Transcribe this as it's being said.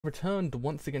Returned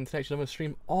once again today to another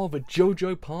stream of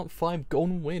JoJo Part 5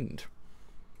 Golden Wind.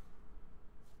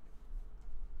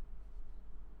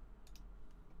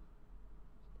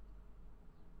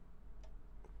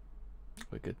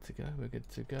 We're good to go, we're good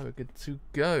to go, we're good to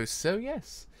go. So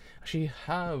yes, actually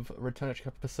have returned to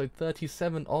episode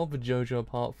 37 of JoJo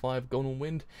Part 5 Golden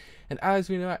Wind. And as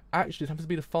we know, actually it happens to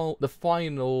be the final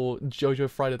JoJo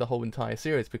Friday of the whole entire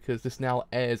series, because this now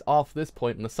airs after this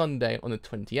point on a Sunday on the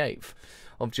 28th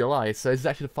of July. So this is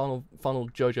actually the final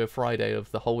JoJo Friday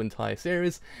of the whole entire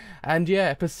series. And yeah,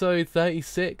 episode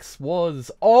 36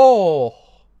 was...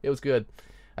 it was good.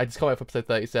 I just can't wait for episode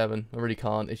 37. I really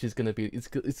can't. It's just gonna be. It's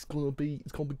gonna be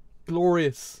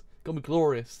glorious. It's gonna be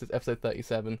glorious. This episode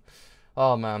 37.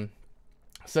 Oh man.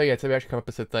 So yeah, today we actually cover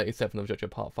episode 37 of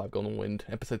JoJo Part 5 Golden Wind.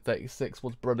 Episode 36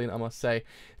 was brilliant, I must say.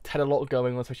 It had a lot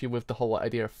going on, especially with the whole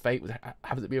idea of fate. It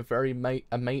happens to be a very yeah,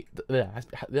 I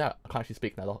can't actually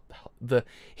speak now. The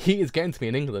heat is getting to me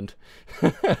in England.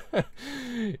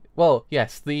 Well,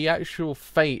 yes, the actual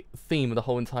fate theme of the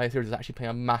whole entire series is actually playing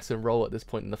a massive role at this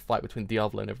point in the fight between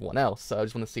Diavolo and everyone else. So I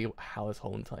just want to see how this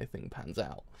whole entire thing pans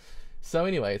out. So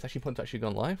anyway, it's actually important to actually go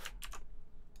live.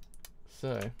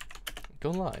 So, go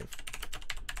live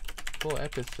for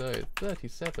episode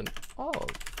 37 of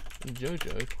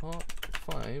JoJo Part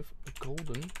 5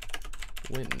 Golden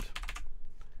Wind.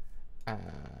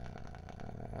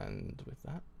 And with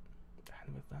that,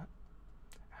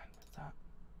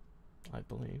 I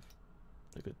believe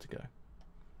they're good to go.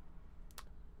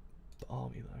 But are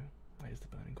we though? That is the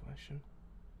burning question.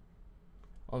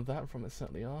 On that front, we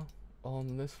certainly are.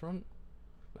 On this front,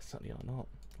 we certainly are not.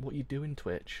 What are you doing,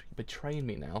 Twitch? You're betraying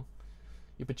me now.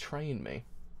 You're betraying me.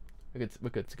 We're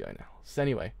good to go now. So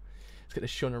anyway, let's get this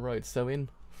show on the road. So in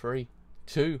 3,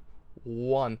 2,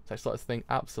 1. So I start this thing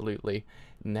absolutely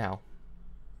now.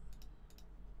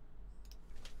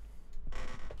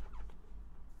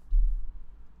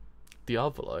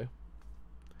 Diavolo?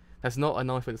 That's not a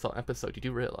nice way to start an episode, you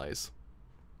do realise.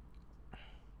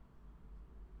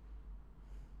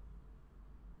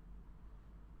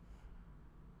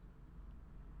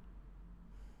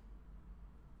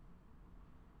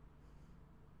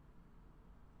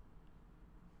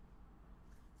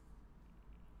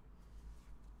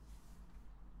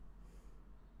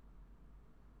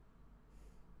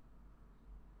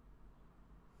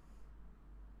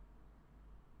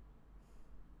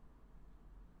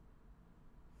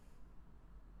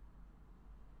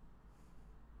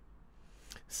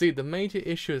 See, the major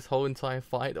issue of this whole entire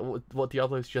fight, what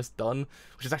Diablo's just done,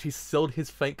 which has actually sealed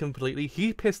his fate completely.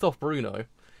 He pissed off Bruno.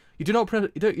 You do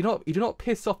not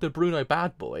piss off the Bruno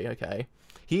bad boy, okay?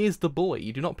 He is the boy.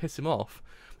 You do not piss him off.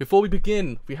 Before we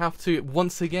begin, we have to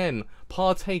once again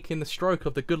partake in the stroke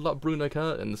of the good luck Bruno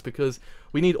curtains, because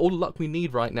we need all the luck we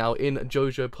need right now in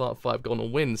JoJo Part 5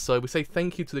 Golden Wind. So we say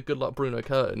thank you to the good luck Bruno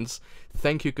curtains.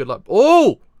 Thank you, good luck.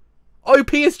 Oh!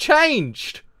 OP has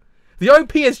changed! The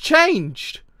OP has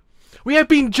changed! We have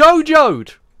been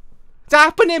JoJo'd! It's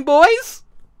happening, boys!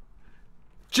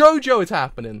 JoJo is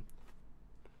happening.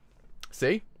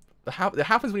 See? It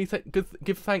happens when you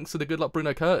give thanks to the good luck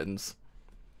Bruno curtains.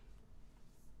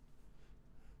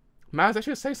 Man, I was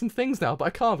actually going to say some things now, but I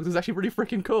can't because it's actually really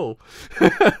freaking cool.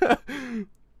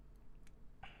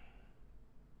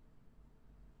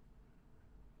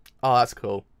 Oh, that's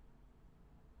cool.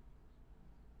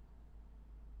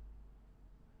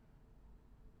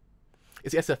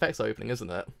 It's the SFX opening,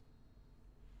 isn't it?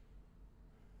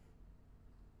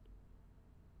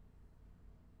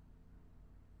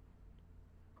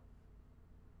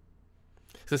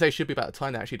 So say it should be about the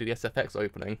time they actually did the SFX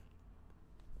opening.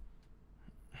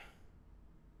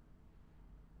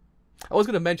 I was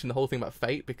going to mention the whole thing about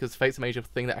Fate, because Fate's a major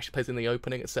thing that actually plays in the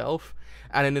opening itself.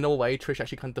 And in a way, Trish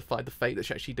actually kind of defied the Fate that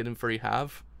she actually didn't fully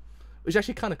have. Which is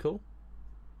actually kind of cool.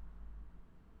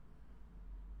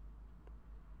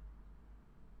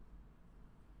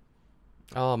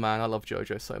 Oh man, I love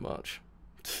JoJo so much.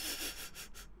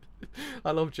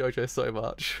 I love JoJo so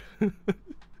much.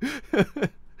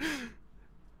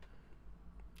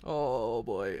 Oh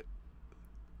boy.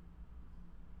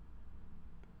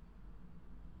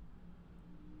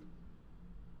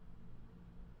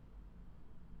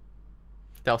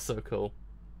 That was so cool.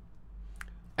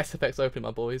 SFX opening,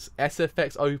 my boys.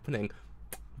 SFX opening.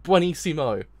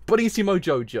 Buonissimo. Buonissimo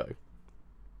JoJo.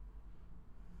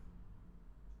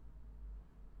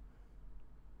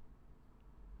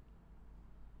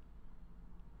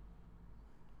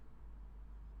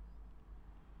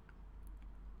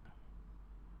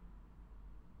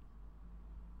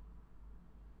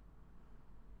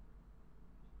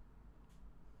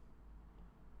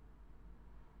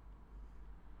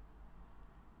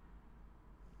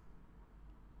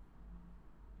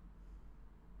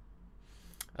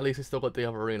 At least we still got the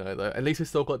other Uno, though. At least we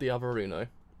still got the other Uno.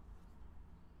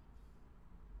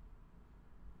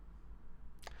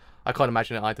 I can't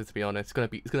imagine it either, to be honest.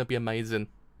 It's gonna be amazing.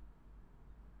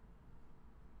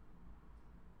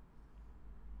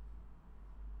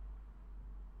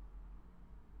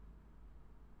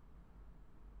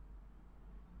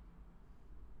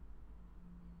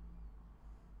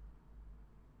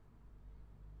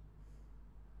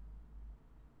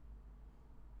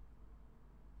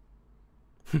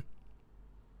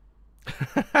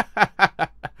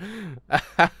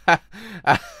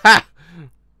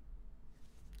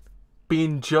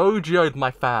 Being JoJo'd,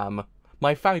 my fam.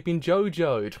 My fam, you've been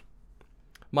JoJo'd.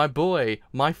 My boy,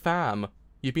 my fam,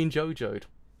 you've been JoJo'd.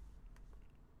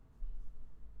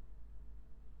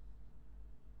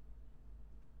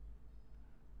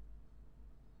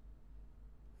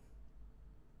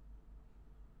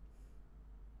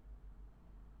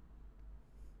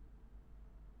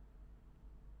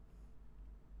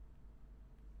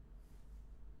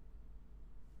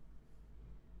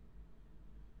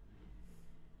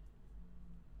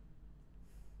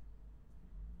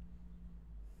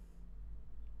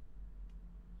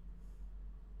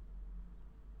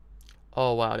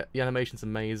 Oh wow, the animation's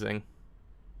amazing.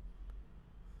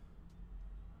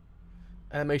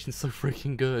 Animation's so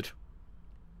freaking good.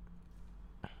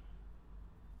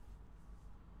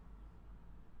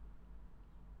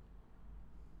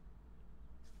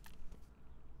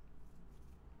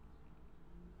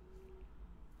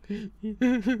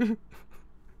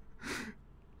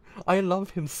 I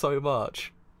love him so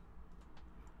much.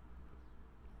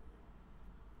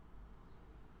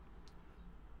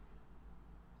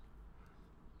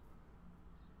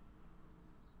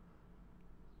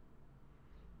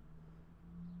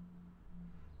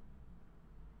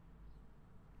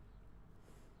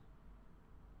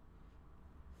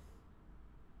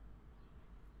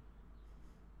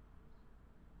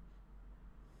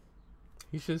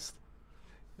 He's just...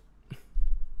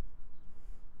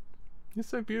 He's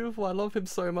so beautiful, I love him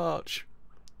so much.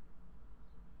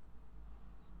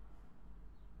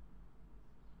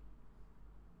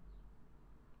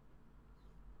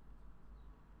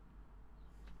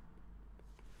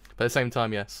 But at the same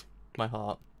time, yes, my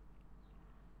heart.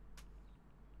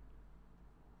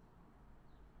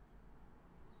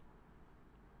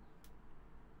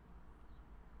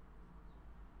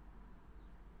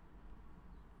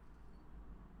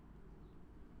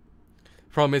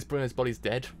 Problem is, Bruno's body's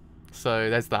dead. So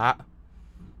there's that.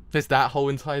 There's that whole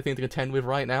entire thing to contend with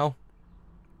right now.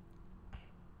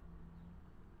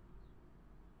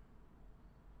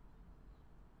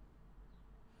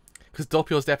 Because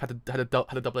Doppio's death had a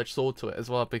double-edged sword to it as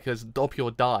well. Because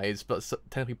Doppio dies, but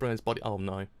technically Bruno's body... Oh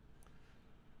no.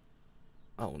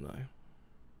 Oh no.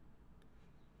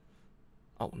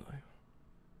 Oh no.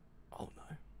 Oh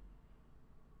no.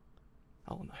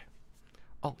 Oh no.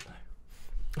 Oh no.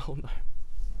 Oh no.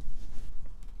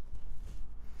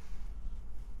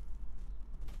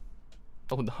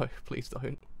 Oh no, please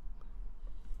don't.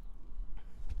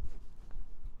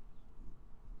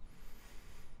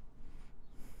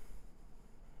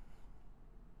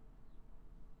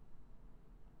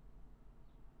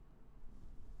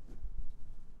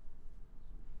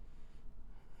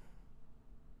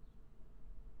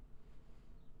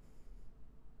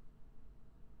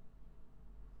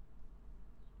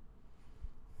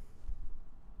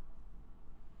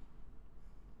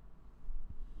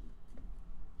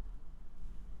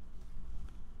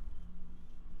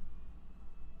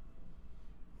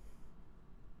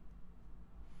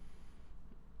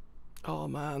 Oh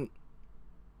man.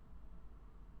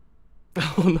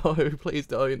 Oh no, please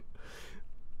don't.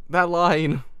 That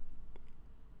line.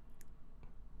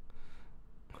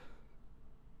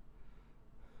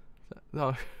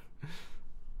 No.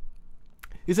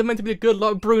 Is it meant to be a good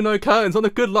luck Bruno curtains? On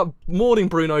the good luck morning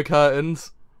Bruno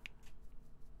curtains.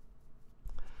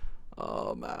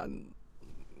 Oh man.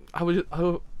 I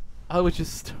would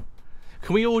just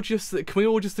Can we all just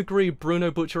agree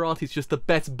Bruno Bucciarati's just the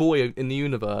best boy in the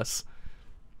universe?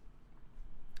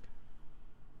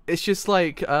 It's just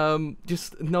like,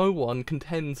 just no one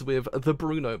contends with the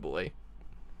Bruno boy.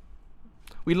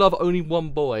 We love only one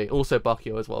boy. Also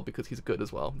Bacchio as well, because he's good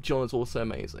as well. John is also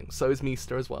amazing. So is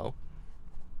Meester as well.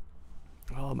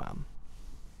 Oh, man.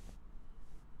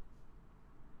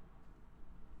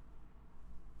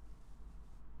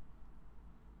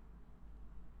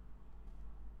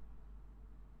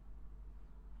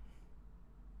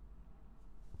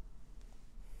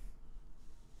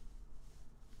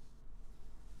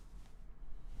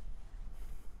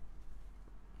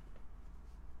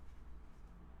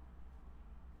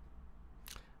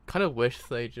 Kind of wish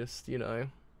they just, you know,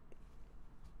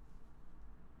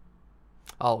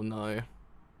 Oh no.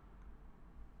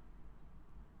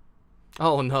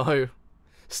 Oh no.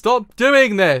 Stop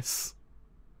doing this!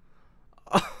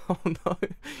 Oh no.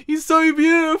 He's so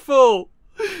beautiful!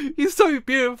 He's so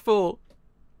beautiful!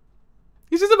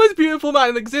 He's just the most beautiful man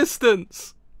in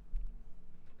existence!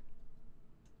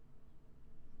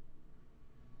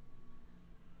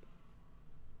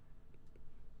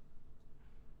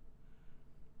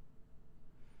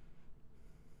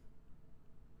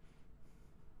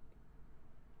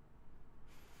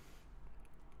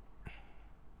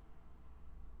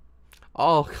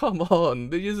 Oh, come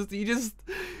on. You just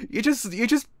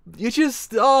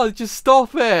stop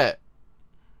it.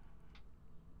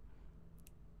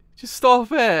 Just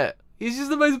stop it. He's just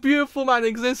the most beautiful man in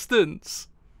existence.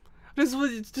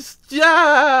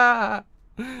 Yeah.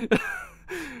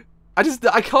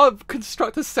 I can't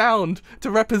construct a sound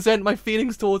to represent my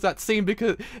feelings towards that scene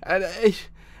because,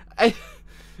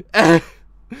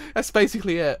 that's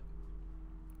basically it.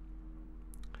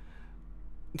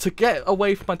 To get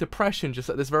away from my depression just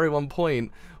at this very one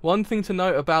point, one thing to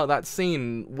note about that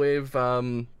scene with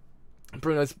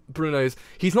Bruno's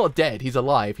he's not dead, he's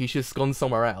alive, he's just gone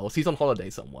somewhere else, he's on holiday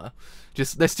somewhere.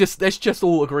 Let's just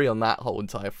all agree on that whole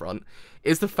entire front.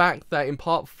 Is the fact that in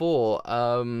part 4,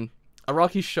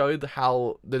 Araki showed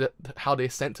how the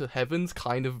ascent to heaven's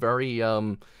kind of very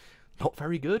not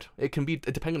very good. It can be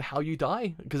depending on how you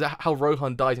die, because how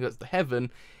Rohan dies and goes to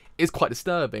heaven is quite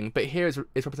disturbing, but here it's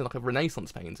represented like a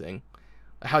Renaissance painting.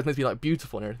 How it's meant to be like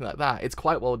beautiful and everything like that. It's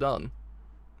quite well done.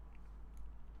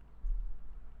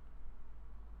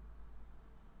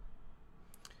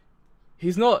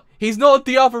 He's not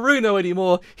Diavoruno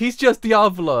anymore. He's just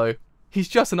Diavolo. He's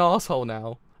just an asshole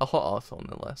now. A hot asshole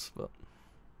nonetheless, but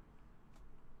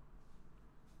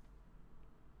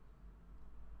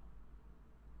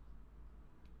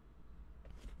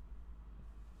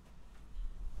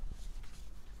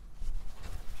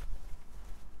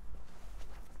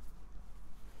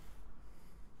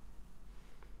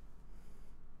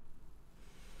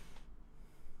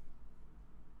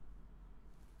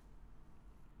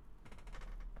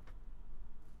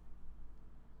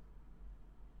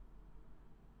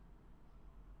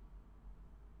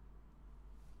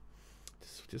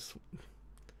just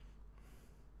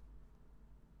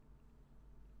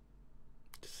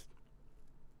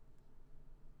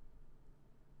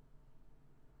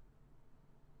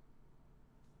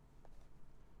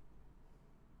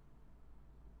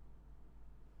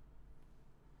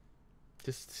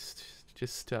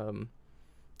if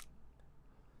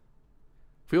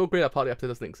we all agree that part of the episode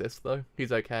doesn't exist though,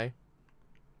 he's okay.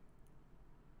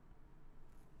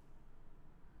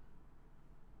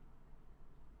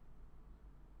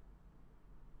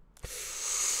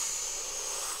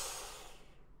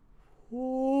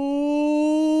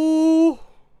 Ooh.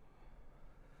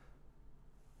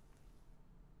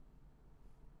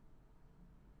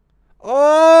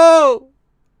 Oh!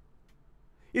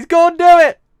 He's gonna do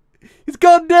it! He's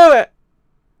gonna do it!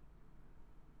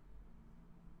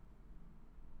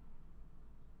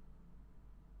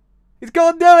 He's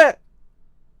gonna do it!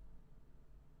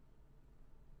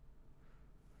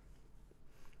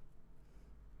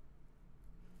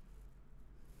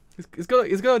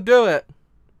 He's gonna do it!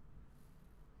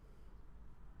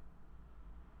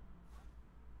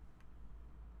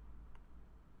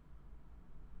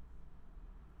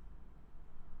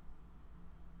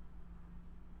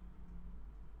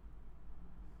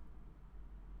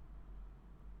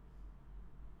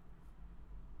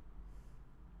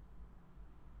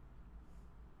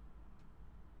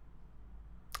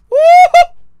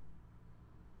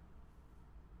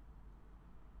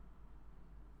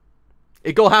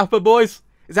 It gonna happen, boys.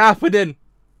 It's happening.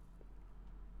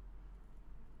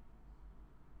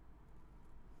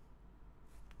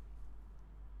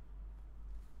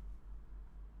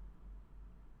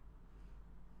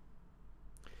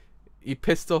 He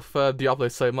pissed off Diablo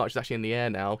so much. He's actually in the air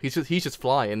now. He's just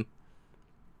flying.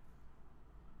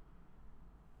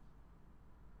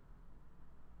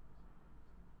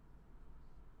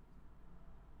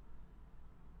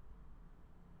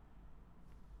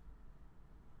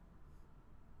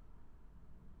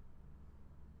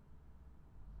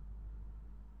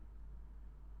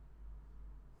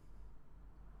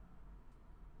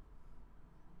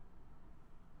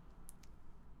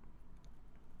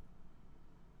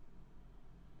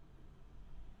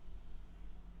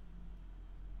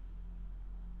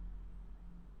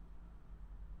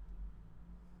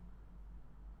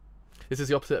 This is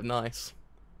the opposite of nice.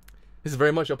 This is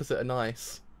very much the opposite of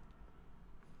nice.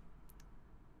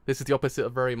 This is the opposite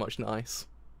of very much nice.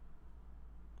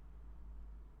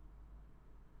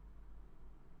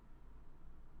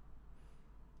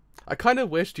 I kind of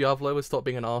wish Diavolo would stop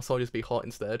being an arsehole, just be hot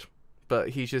instead.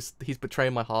 But he's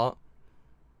betraying my heart.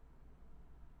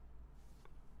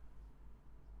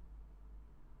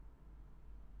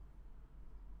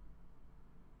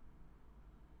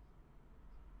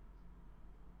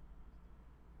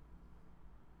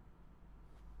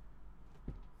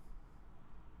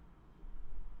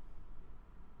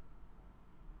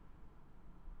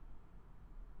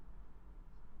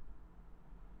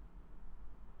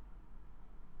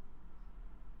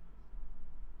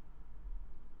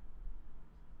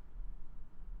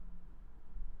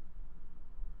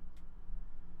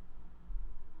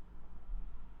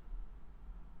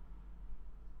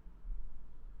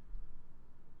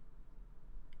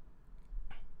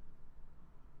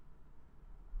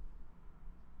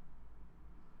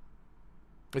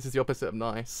 This is the opposite of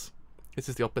nice. This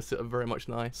is the opposite of very much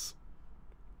nice.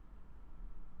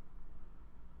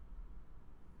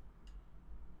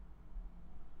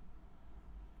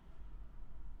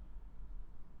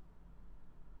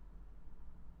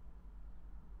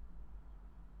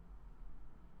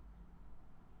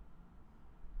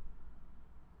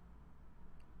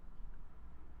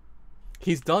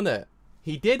 He's done it.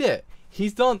 He did it. He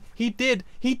did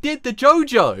the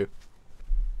JoJo.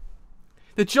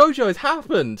 The JoJo has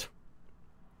happened.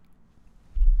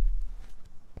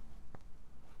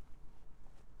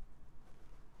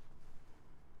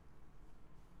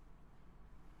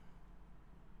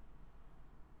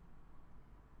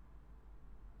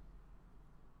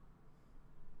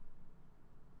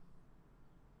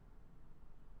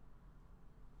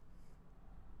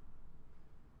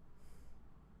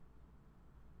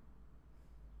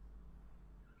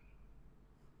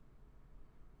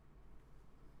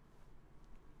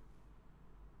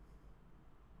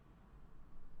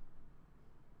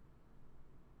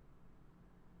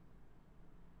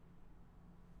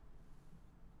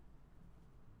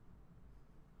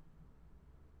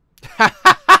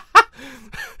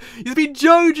 He's been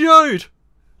JoJo'd!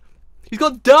 He's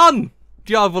got done,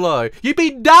 Diavolo! You've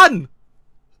been done!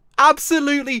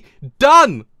 Absolutely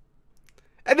done!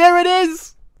 And there it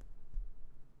is!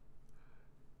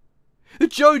 The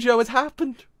JoJo has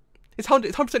happened! It's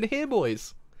 100% here,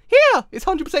 boys! Here! It's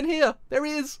 100% here! There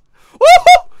he is!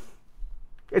 Woohoo!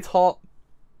 It's hot.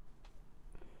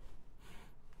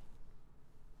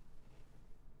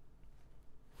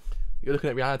 You're looking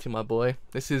at reality, my boy.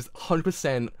 This is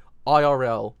 100%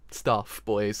 IRL stuff,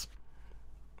 boys.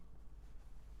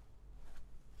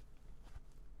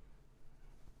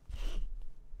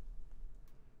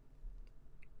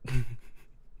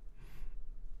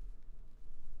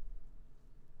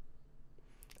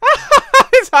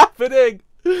 It's happening!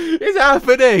 It's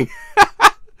happening!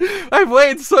 I've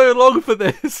waited so long for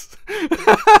this.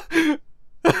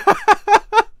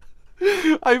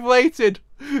 I've waited.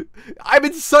 I'm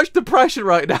in such depression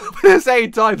right now, but at the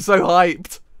same time so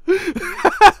hyped.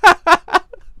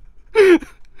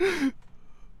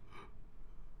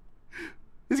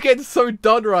 It's getting so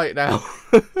done right now.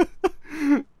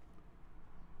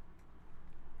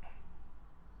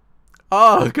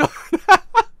 Oh god.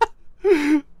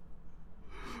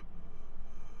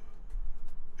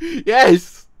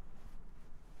 Yes.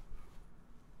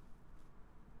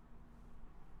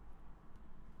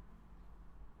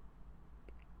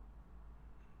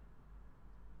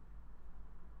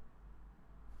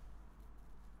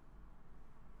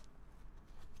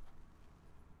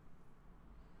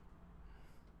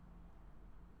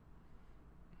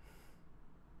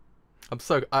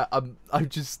 I'm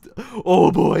just,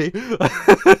 oh boy.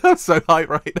 I'm so hyped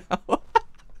right now.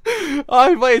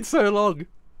 I've waited so long.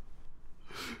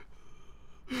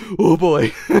 Oh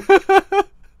boy.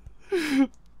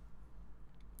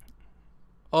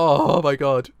 Oh my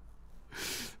god.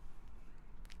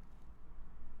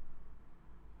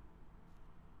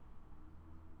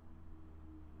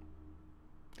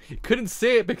 You couldn't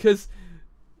see it because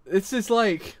this is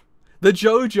like the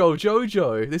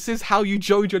JoJo. This is how you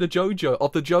JoJo the JoJo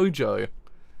of the JoJo.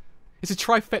 It's a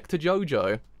trifecta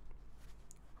JoJo.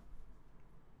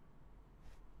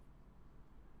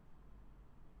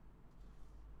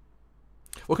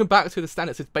 Welcome back to the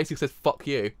stand. It basically says "fuck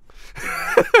you."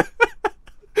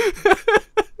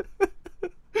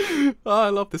 Oh, I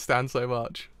love this stand so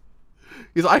much.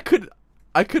 Because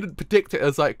I couldn't predict it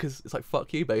as like, because it's like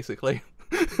 "fuck you" basically.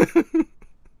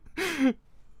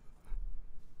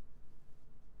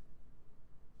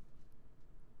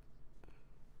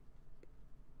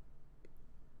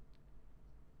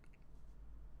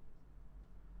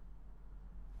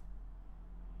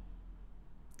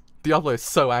 Diablo is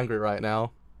so angry right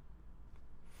now.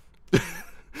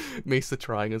 Misa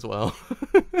trying as well.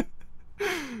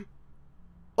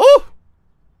 Oh!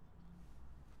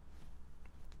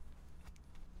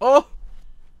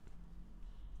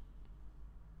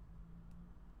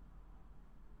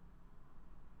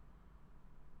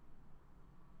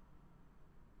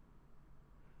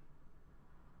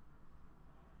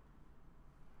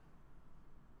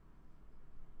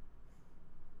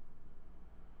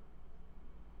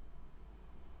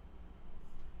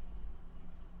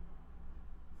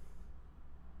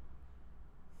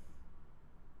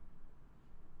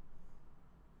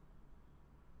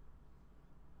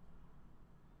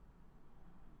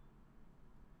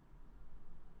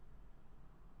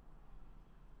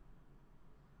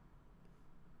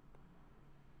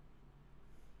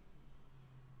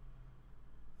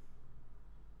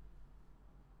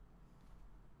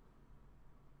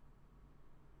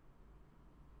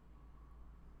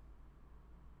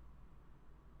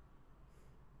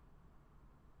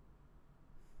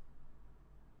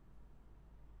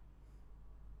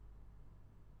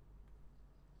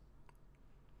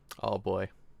 Oh boy.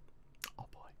 Oh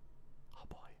boy. Oh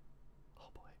boy. Oh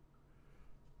boy.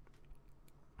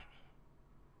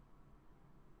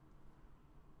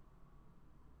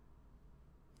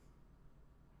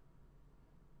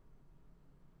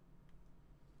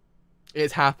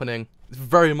 It's happening. It's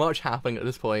very much happening at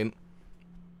this point.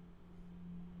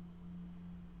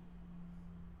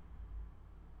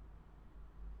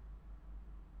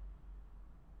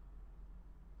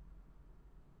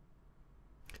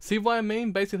 See what I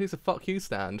mean? Basically, it's a fuck you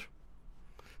stand.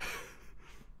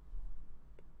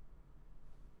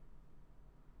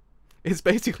 It's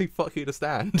basically fuck you to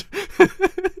stand.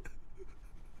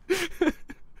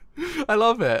 I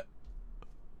love it.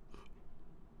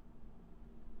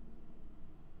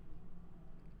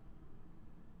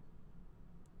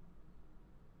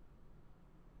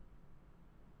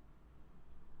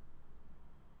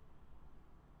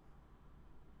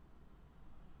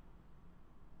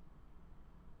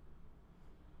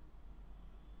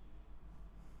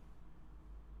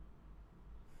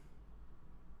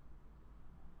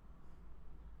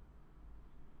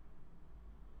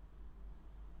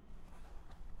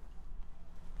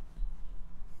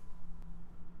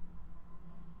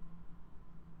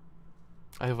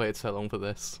 I have waited so long for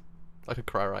this. I could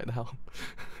cry right now.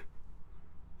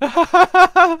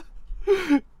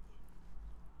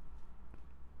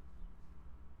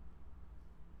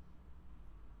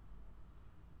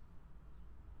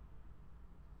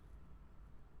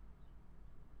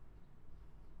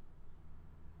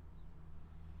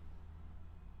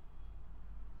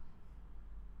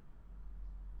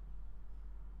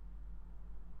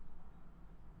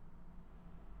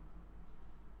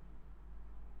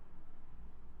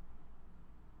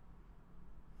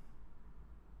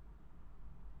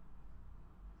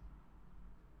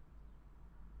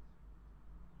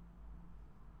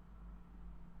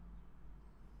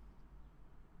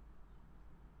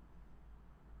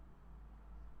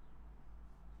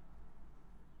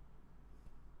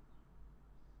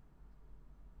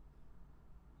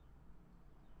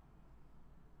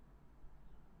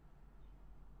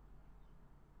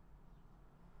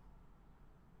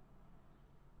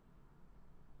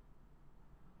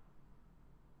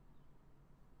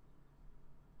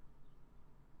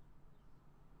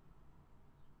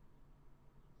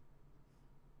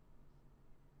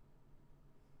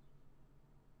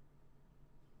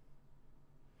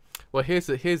 Well, here's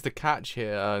the catch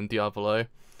here, Diavolo.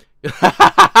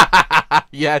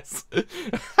 Yes.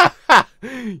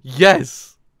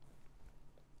 Yes.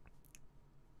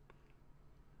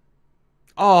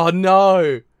 Oh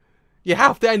no. You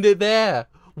have to end it there.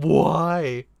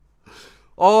 Why?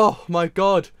 Oh my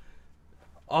god.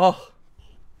 Oh.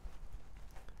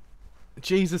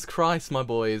 Jesus Christ, my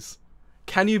boys.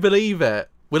 Can you believe it?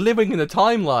 We're living in a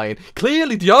timeline.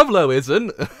 Clearly Diavolo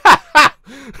isn't.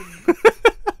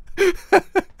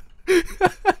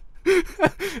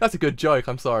 That's a good joke,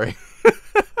 I'm sorry.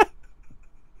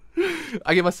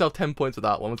 I give myself 10 points for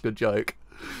that one. It was a good joke.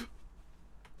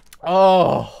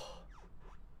 Oh.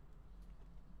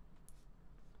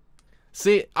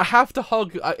 See, I have to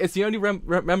hug. It's the only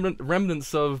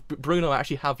remnants of Bruno I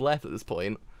actually have left at this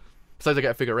point. Besides, I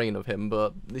get a figurine of him,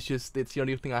 but it's the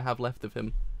only thing I have left of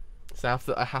him. So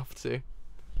I have to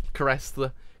caress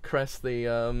the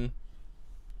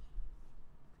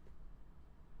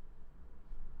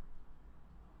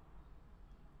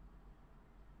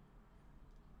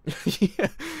Yeah,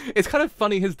 it's kind of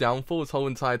funny his downfall this whole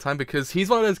entire time, because he's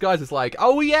one of those guys that's like,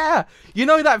 oh yeah, you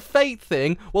know that fate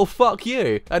thing, well fuck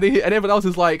you, and everyone else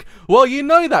is like, well you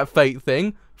know that fate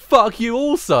thing, fuck you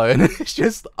also, and it's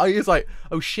just, I was like,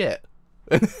 oh shit,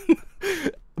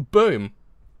 boom.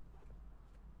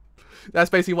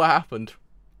 That's basically what happened.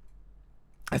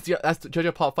 That's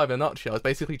JoJo Part 5 in a nutshell. It's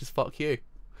basically just fuck you,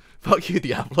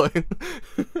 Diablo.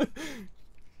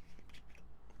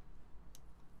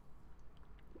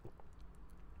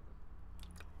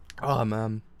 Oh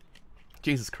man,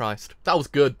 Jesus Christ, that was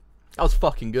good. That was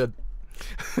fucking good.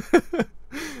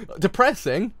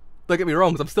 Depressing. Don't get me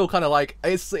wrong, because I'm still kind of like,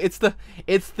 it's the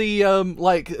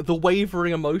like the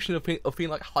wavering emotion of feeling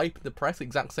like hype and depressed at the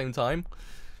exact same time.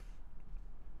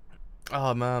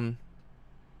 Oh man.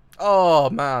 Oh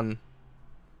man.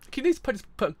 Can you just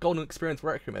put Golden Experience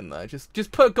Requiem in there?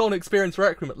 Just put Golden Experience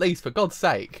Requiem at least, for God's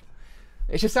sake.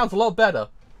 It just sounds a lot better.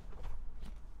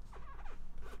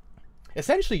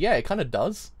 Essentially, yeah, it kind of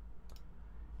does.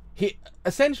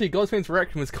 Essentially, Golden Experience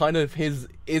Requiem is kind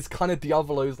of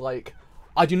Diavolo's like,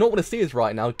 I do not want to see this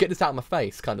right now. Get this out of my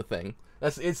face, kind of thing.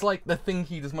 It's like the thing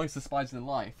he does most despise in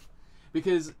life.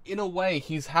 Because in a way,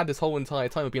 he's had this whole entire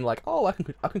time of being like, oh, I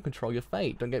can control your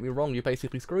fate. Don't get me wrong, you're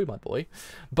basically screwed, my boy.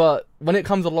 But when it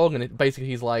comes along and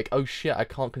he's like, oh shit, I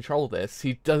can't control this.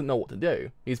 He doesn't know what to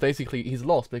do. He's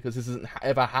lost because this hasn't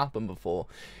ever happened before.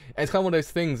 And it's kind of one of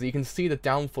those things that you can see the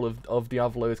downfall of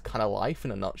Diablo's kind of life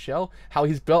in a nutshell. How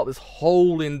he's built this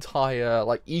whole entire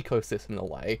like ecosystem in a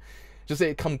way, just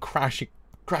it come crashing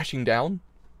down.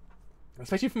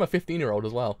 Especially from a 15-year-old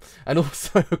as well, and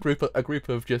also a group of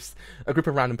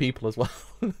random people as well,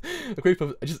 a group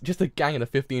of just a gang and a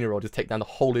 15-year-old just take down the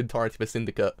whole entirety of a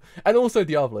syndicate, and also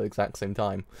Diablo at the exact same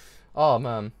time. Oh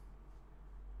man.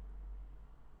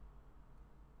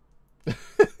 Yeah.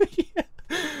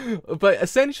 But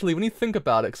essentially, when you think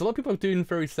about it, because a lot of people do in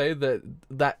theory say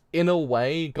that in a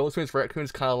way, Golden Swimming's Requiem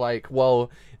is kind of like, well,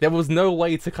 there was no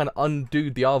way to kind of undo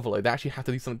Diablo. They actually have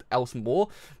to do something else more.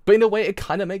 But in a way, it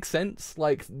kind of makes sense.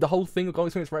 Like, the whole thing of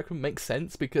Golden Swimming's Requiem makes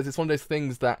sense because it's one of those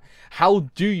things that, how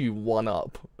do you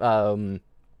one-up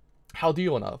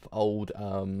old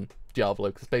Diablo?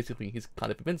 Because basically, he's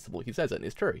kind of invincible. He says it, and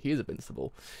it's true. He is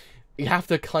invincible. You have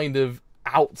to kind of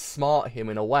outsmart him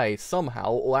in a way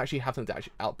somehow, or actually have them to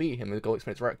actually outbeat him, and Golden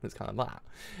Experience Requiem is kind of that.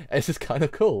 It's just kind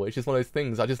of cool. It's just one of those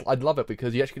things. I'd love it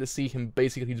because you actually get to see him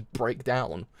basically just break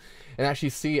down and actually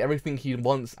see everything he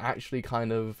once actually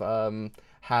kind of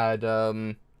had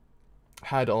on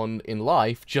in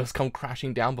life just come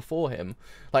crashing down before him.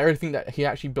 Like everything that he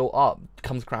actually built up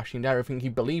comes crashing down. Everything he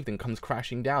believed in comes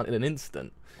crashing down in an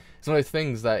instant. It's one of those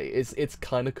things that it's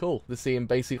kind of cool to see him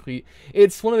basically.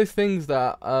 It's one of those things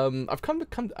that I've come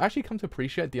to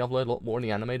appreciate Diablo a lot more in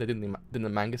the anime than in the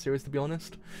manga series, to be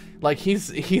honest. Like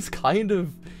he's kind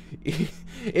of,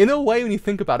 in a way, when you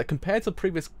think about it, compared to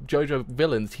previous JoJo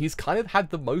villains, he's kind of had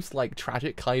the most like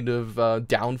tragic kind of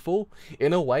downfall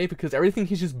in a way, because everything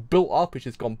he's just built up is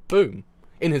just gone boom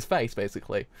in his face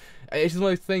basically. It's just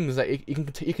one of those things that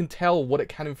you can tell what it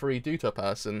can in theory do to a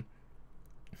person.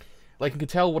 Like, you can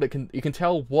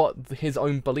tell what his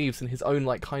own beliefs and his own,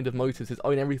 like, kind of motives, his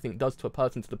own everything does to a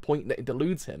person, to the point that it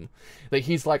deludes him. That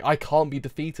he's like, I can't be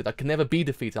defeated, I can never be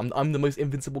defeated, I'm the most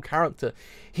invincible character.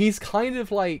 He's kind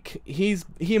of like, he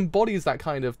embodies that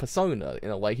kind of persona, in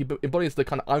a way. He embodies the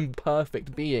kind of, I'm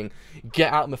perfect being,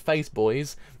 get out of my face,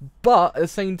 boys. But, at the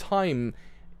same time,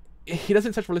 he does it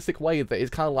in such a realistic way that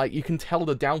it's kind of like you can tell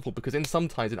the downfall, because in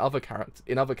other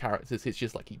characters it's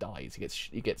just like he dies,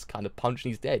 he gets kind of punched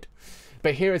and he's dead.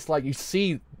 But here it's like you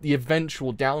see the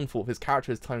eventual downfall of his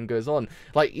character as time goes on.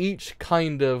 Like each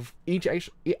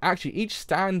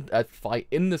stand fight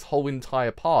in this whole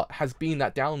entire part has been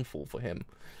that downfall for him.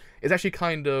 It's actually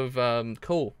kind of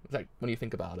cool. It's like, when you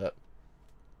think about it.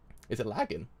 Is it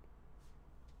lagging?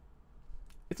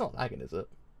 It's not lagging, is it?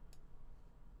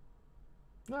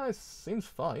 No, it seems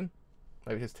fine.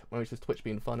 Maybe it's just Twitch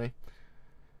being funny.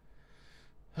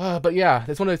 But yeah,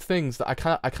 it's one of those things that I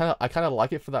kind of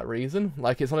like it for that reason.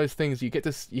 Like, it's one of those things you get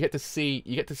to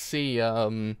see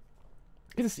a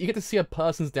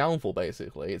person's downfall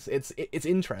basically. It's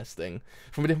interesting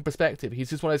from a different perspective.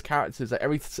 He's just one of those characters that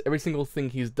every single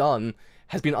thing he's done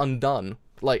has been undone.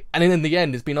 Like, and then in the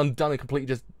end, it's been undone and completely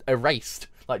just erased.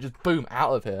 Like, just boom,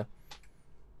 out of here.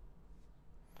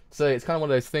 So it's kind of one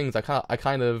of those things. I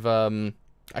kind of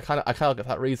like for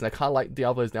that reason. I kind of like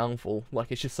Diablo's downfall.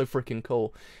 Like, it's just so freaking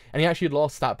cool. And he actually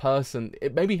lost that person.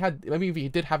 Maybe if he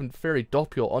did have in theory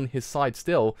Doppio on his side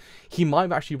still, he might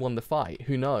have actually won the fight.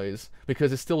 Who knows?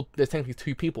 Because there's technically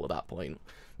two people at that point.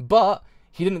 But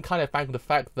he didn't kind of bank on the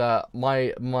fact that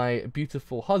my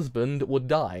beautiful husband would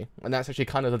die, and that's actually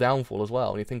kind of the downfall as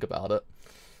well when you think about it.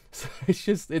 So it's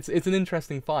an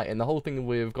interesting fight, and the whole thing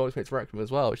with Golden Experience Requiem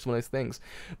as well, which is one of those things.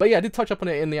 But yeah, I did touch up on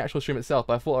it in the actual stream itself,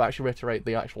 but I thought I'd actually reiterate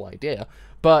the actual idea.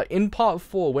 But in part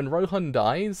 4, when Rohan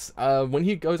dies, when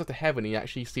he goes up to heaven, you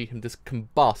actually see him just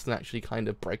combust and actually kind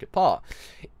of break apart.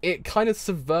 It kind of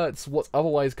subverts what's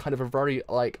otherwise kind of a very,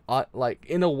 like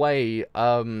in a way,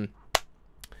 what's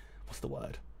the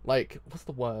word?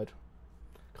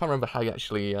 Can't remember how you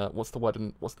actually what's the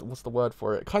word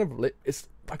for it. Kind of it's,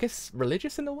 I guess,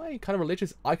 religious in a way, kind of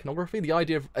religious iconography. The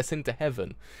idea of ascent to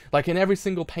heaven, like in every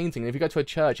single painting. If you go to a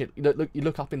church, you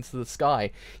look up into the sky,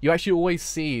 you actually always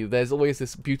see there's always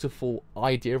this beautiful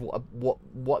idea of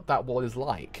what that world is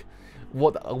like.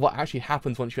 What actually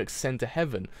happens once you ascend to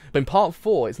heaven. But in part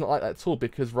 4, it's not like that at all,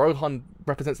 because Rohan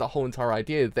represents that whole entire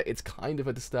idea that it's kind of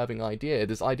a disturbing idea.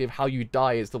 This idea of how you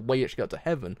die is the way you actually get to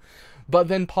heaven. But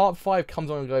then part 5 comes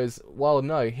on and goes, well,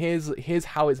 no, here's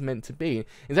how it's meant to be.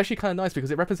 It's actually kind of nice because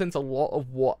it represents a lot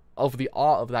of the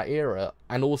art of that era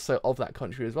and also of that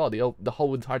country as well. The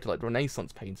whole entire like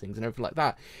Renaissance paintings and everything like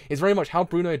that. It's very much how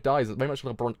Bruno dies. It's very much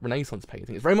like a Renaissance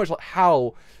painting. It's very much like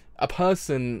how a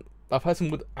person a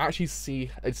person would actually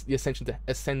see the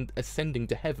ascending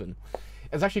to heaven.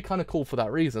 It's actually kind of cool for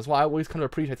that reason. That's why I always kind of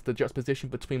appreciated the juxtaposition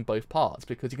between both parts,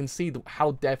 because you can see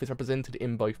how death is represented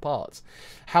in both parts.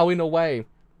 How in a way,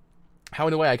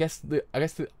 I guess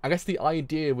the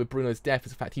idea with Bruno's death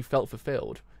is the fact he felt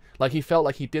fulfilled. Like, he felt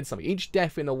like he did something. Each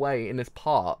death, in a way, in this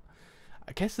part,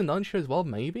 I guess the Nuncio as well,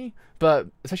 maybe, but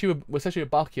especially with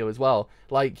Bacchio as well.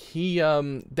 Like,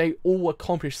 they all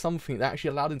accomplished something that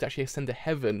actually allowed them to actually ascend to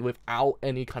heaven without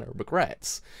any kind of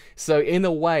regrets. So in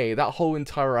a way, that whole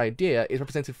entire idea is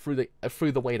represented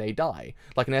through the way they die.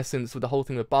 Like, in essence, with the whole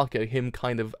thing with Bacchio, him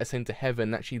kind of ascend to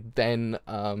heaven, actually then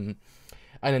and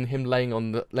then him laying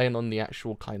on the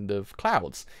actual kind of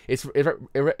clouds. It's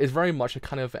very much a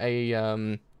kind of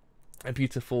a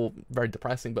beautiful, very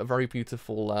depressing, but very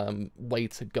beautiful way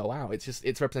to go out.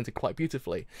 It's represented quite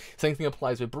beautifully. Same thing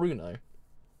applies with Bruno.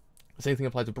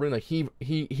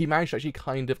 He managed to actually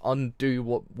kind of undo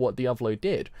what Diavolo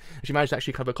did. She managed to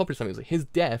actually kind of accomplish something. Like, his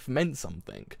death meant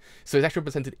something. So it's actually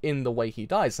represented in the way he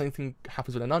dies. Same thing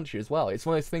happens with Anuncio as well. It's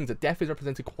one of those things that death is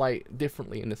represented quite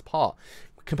differently in this part,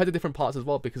 compared to different parts as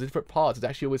well, because different parts it's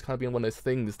actually always kind of been one of those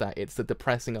things that it's the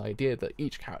depressing idea that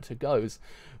each character goes.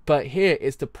 But here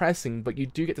it's depressing, but you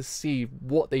do get to see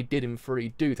what they did in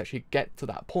 3D to actually get to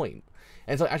that point.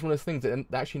 And it's like actually one of those things that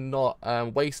they're actually not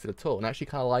wasted at all, and I actually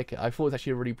kind of like it. I thought it was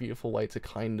actually a really beautiful way to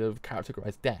kind of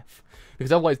characterize death,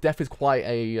 because otherwise death is quite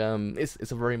a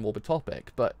it's a very morbid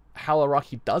topic, but how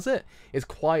Araki does it is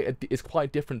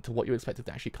quite different to what you expect it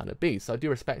to actually kind of be. So I do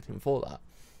respect him for that.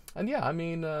 And yeah, I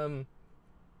mean,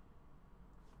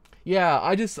 yeah,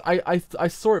 I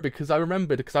saw it because I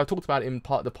remembered, because I talked about it in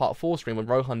the part 4 stream when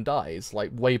Rohan dies,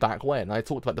 like way back when. I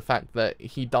talked about the fact that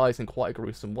he dies in quite a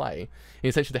gruesome way. And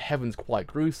essentially the heaven's quite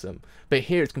gruesome, but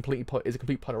here it's a complete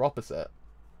polar opposite.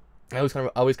 I always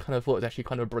kind of thought it was actually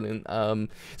kind of brilliant.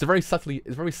 It's a very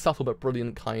subtle but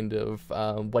brilliant kind of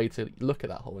way to look at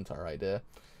that whole entire idea.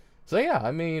 So yeah,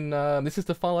 I mean, this is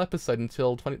the final episode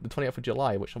until the 20th of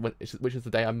July, which is the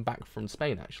day I'm back from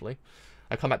Spain. Actually,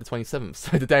 I come back the 27th,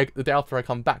 so the day after I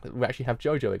come back, we actually have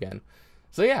JoJo again.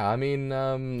 So yeah, I mean,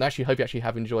 actually hope you actually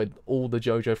have enjoyed all the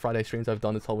JoJo Friday streams I've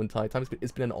done this whole entire time.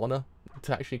 It's been an honor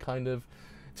to actually kind of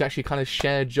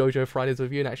share JoJo Fridays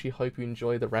with you, and actually hope you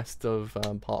enjoy the rest of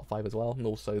part 5 as well, and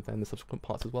also then the subsequent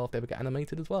parts as well if they ever get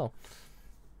animated as well.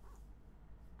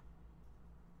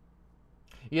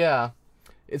 Yeah.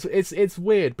 It's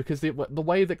weird because the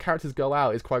way that characters go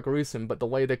out is quite gruesome, but the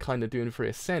way they're kind of doing for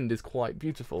Ascend is quite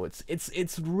beautiful.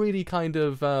 It's really kind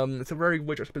of it's a very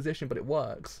weird juxtaposition, but it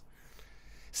works.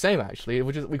 Same actually,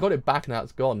 we got it back, now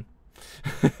it's gone.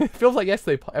 It feels like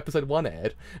yesterday episode 1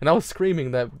 aired, and I was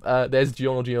screaming that there's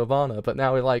Giorno Giovanna, but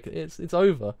now we're like it's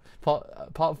over.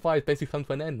 Part 5 basically come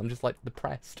to an end. I'm just like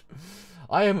depressed.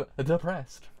 I am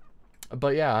depressed.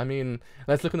 But yeah, I mean,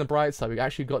 let's look on the bright side. We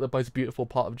actually got the most beautiful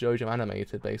part of JoJo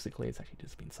animated, basically. It's actually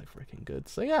just been so freaking good.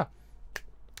 So yeah,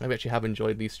 I actually have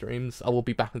enjoyed these streams. I will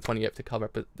be back on the 28th to cover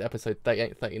episode 38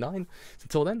 and 39. So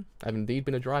until then, I've indeed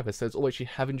been a driver. So as always, if you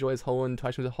have enjoyed this whole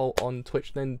entire stream as a whole on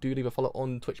Twitch, then do leave a follow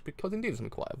on Twitch, because indeed it's been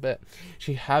quite a bit. If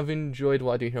you have enjoyed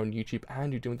what I do here on YouTube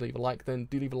and you do want to leave a like, then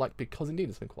do leave a like, because indeed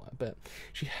it's been quite a bit.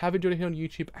 If you have enjoyed it here on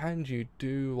YouTube and you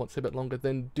do want to stay a bit longer,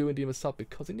 then do indeed a sub,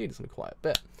 because indeed it's been quite a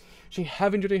bit. If you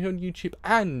have enjoyed it here on YouTube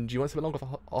and you want to stay a bit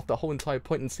longer off the whole entire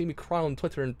point and see me cry on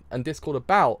Twitter and Discord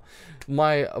about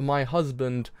my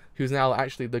husband, who's now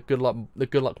actually the good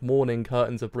luck morning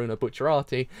curtains of Bruno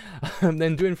Bucciarati,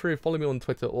 then do follow me on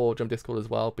Twitter or jump Discord as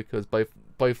well, because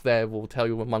both there will tell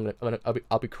you when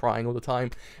I'll be crying all the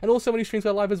time, and also when these streams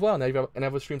go live as well, and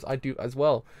other streams I do as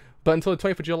well. But until the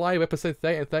 20th of July, episode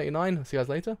 30 and 39, I'll see you guys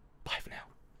later. Bye for now.